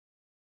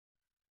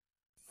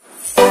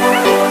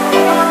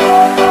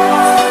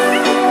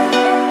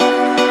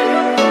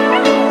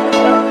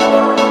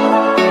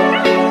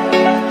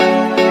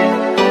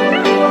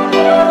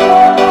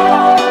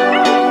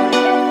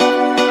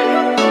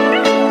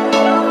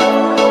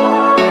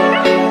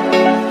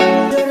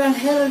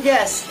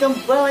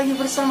kembali lagi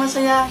bersama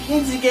saya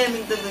Henze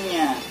Gaming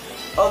tentunya.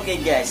 Oke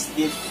guys,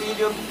 di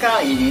video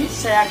kali ini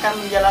saya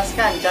akan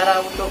menjelaskan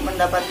cara untuk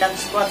mendapatkan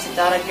squad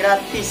secara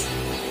gratis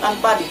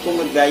tanpa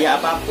dipungut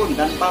biaya apapun,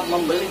 tanpa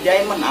membeli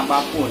diamond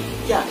apapun.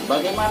 Ya,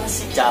 bagaimana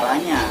sih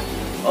caranya?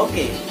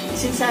 Oke, di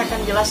sini saya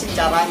akan jelasin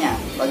caranya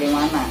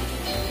bagaimana.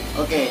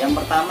 Oke, yang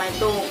pertama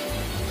itu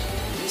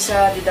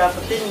bisa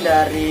didapetin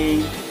dari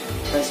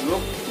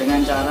Facebook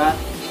dengan cara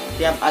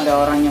tiap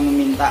ada orang yang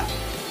meminta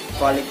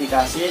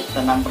kualifikasi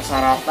tentang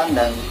persyaratan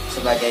dan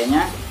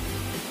sebagainya,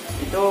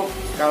 itu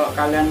kalau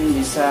kalian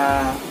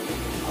bisa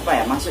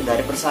masuk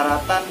dari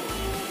persyaratan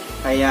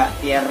kayak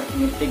tier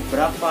mythic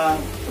berapa,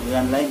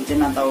 kemudian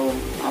legend atau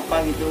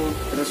apa gitu,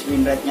 terus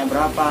win rate-nya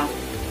berapa,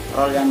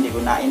 role yang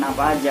digunain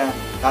apa aja.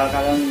 Kalau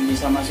kalian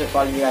bisa masuk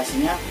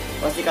kualifikasinya,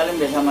 pasti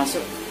kalian bisa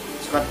masuk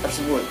squad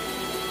tersebut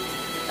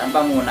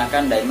tanpa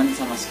menggunakan diamond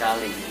sama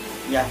sekali.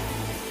 Ya,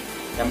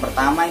 yang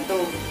pertama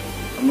itu.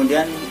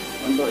 Kemudian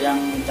untuk yang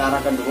cara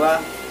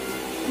kedua,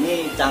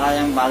 ini cara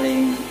yang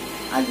paling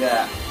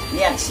agak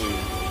niat sih.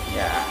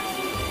 Ya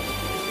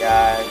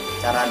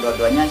cara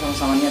dua-duanya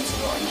sama-sama niat sih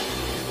pokoknya.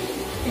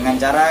 Dengan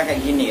cara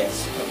kayak gini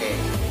guys. Oke.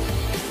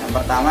 Yang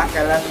pertama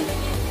kalian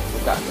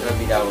buka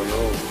terlebih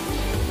dahulu.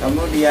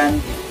 Kemudian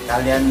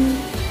kalian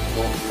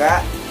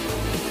buka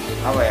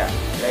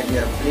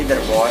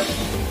leaderboard.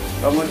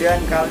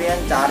 Kemudian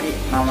kalian cari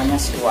namanya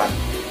squad.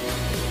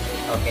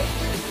 Oke.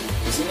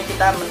 Di sini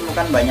kita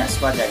menemukan banyak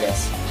squad ya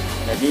guys.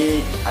 Jadi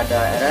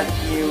ada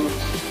RRQ,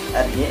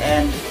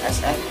 RGN,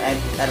 SFX,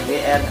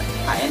 RBR,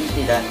 ANT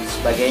dan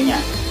sebagainya.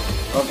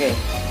 Oke,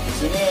 di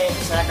sini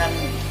saya akan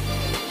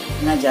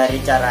mengajari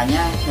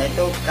caranya,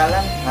 yaitu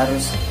kalian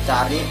harus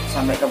cari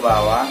sampai ke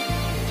bawah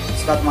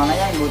squad mana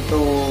yang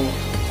butuh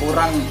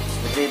kurang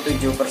seperti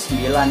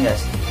 7/9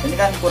 guys. Ini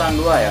kan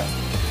kurang 2 ya.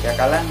 Ya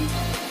kalian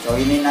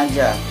joinin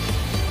aja.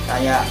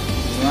 Kayak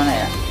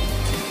gimana ya?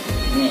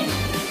 Ini.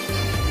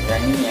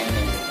 Yang ini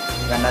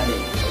bukan tadi.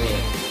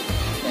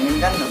 Yang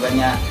ini kan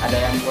banyak, ada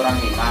yang kurang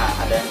 5,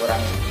 ada yang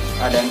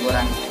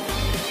kurang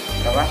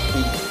berapa?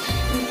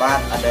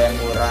 4, ada yang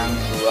kurang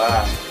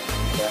 2,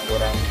 ada yang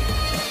kurang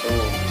 1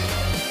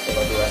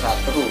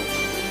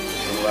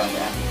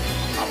 ya.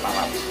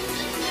 Maaf.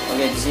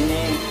 Oke, di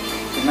sini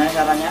gimana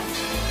caranya?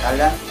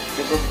 Kalian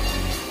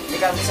ini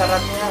kan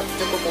syaratnya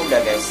cukup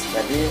mudah guys.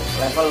 Jadi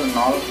level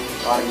 0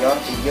 warrior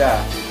 3.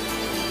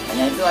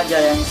 Hanya itu aja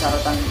yang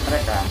syaratan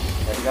mereka.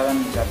 Jadi kalian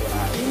bisa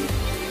gunain.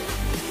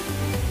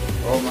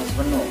 Oh, masih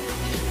penuh.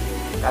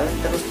 Kalian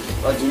terus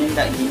loginin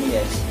kayak gini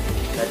guys.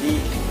 Jadi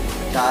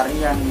cari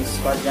yang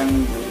squad yang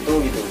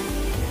butuh gitu,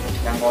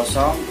 yang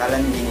kosong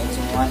kalian giniin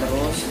semua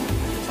terus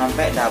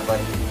sampai dapat.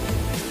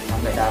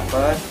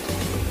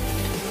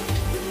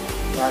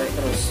 Cari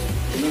terus.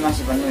 Ini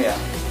masih penuh ya.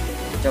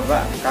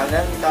 Coba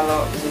kalian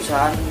kalau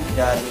kesusahan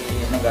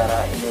dari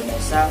negara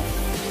Indonesia,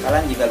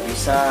 kalian juga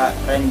bisa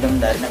random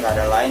dari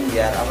negara lain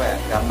biar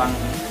gampang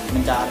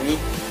mencari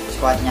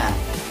squadnya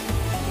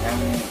yang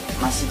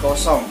masih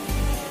kosong.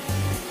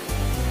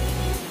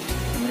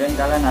 Kemudian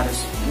kalian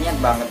harus niat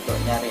banget tuh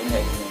nyariin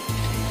kayak gini.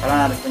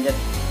 Kalian harus pencet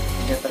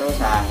terus.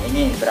 Nah,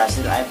 ini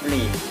berhasil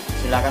apply.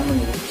 Silakan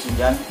menunggu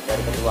persetujuan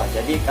dari ketua.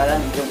 Jadi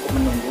kalian cukup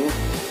menunggu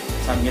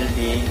sambil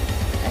di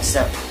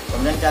accept.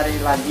 Kemudian cari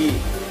lagi.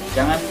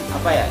 Jangan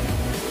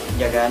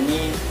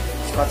jagani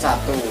squad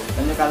 1.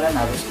 Tentu kalian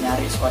harus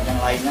nyari squad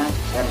yang lainnya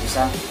biar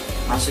bisa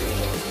masuk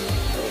itu.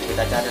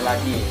 Kita cari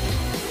lagi.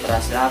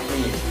 Berhasil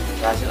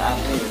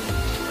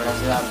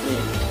apply.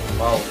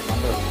 Wow,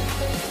 mantap.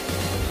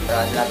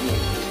 Berhasil apply.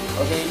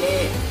 Oke,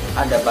 ini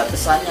ada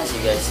batasannya sih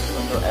guys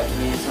untuk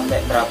apply sampai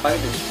berapa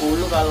gitu.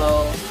 10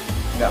 kalau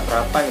nggak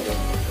berapa gitu.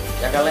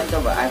 Ya kalian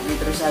coba apply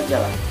terus aja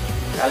lah.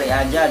 Kali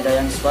aja ada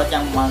yang squad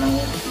yang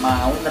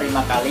mau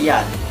terima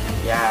kalian.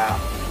 Ya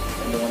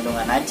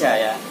untung-untungan aja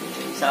ya.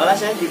 Soalnya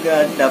saya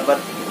juga dapat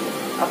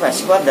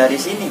squad dari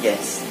sini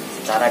guys,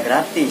 secara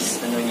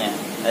gratis tentunya.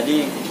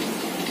 Jadi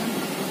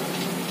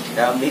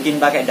nggak bikin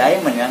pakai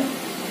diamond kan,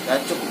 nggak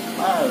cukup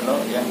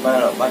yang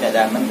kalau pakai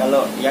diamond.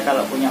 Kalau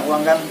punya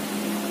uang kan,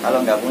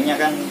 kalau nggak punya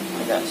kan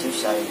agak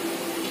susah.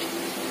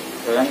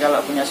 Dan kalau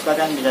punya squad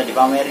kan bisa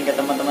dipamerin ke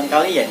teman-teman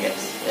kalian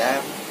guys.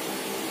 Ya,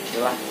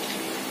 itulah.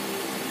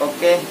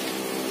 Oke,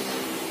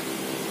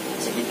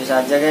 segitu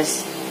saja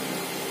guys.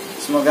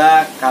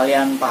 Semoga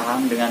kalian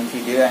paham dengan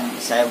video yang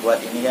saya buat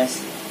ini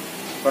guys.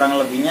 Kurang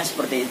lebihnya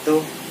seperti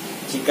itu.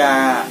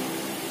 Jika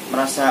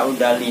merasa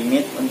udah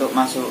limit untuk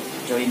masuk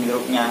join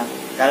grupnya,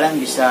 kalian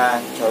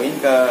bisa join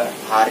ke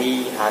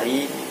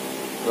hari-hari,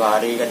 2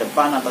 hari ke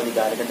depan atau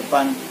 3 hari ke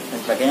depan dan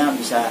sebagainya.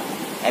 Bisa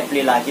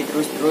apply lagi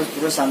terus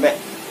sampai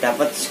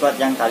dapat squad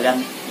yang kalian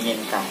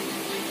inginkan.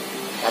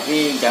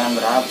 Tapi jangan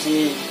berharap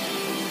sih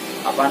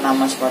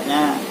nama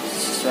squadnya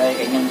sesuai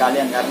keinginan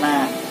kalian,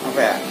 karena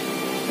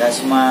gak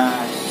semua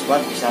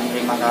squad bisa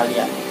menerima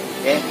kalian.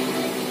 Oke,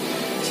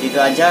 segitu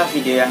aja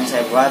video yang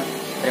saya buat.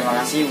 Terima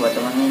kasih buat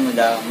teman-teman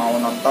udah mau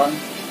nonton.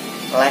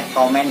 Like,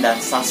 komen, dan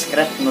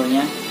subscribe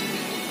tentunya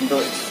untuk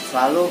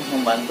selalu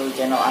membantu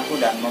channel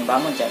aku dan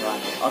membangun channel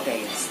aku.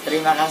 Oke guys,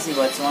 terima kasih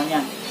buat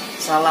semuanya.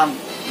 Salam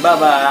Bye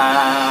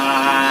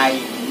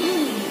bye.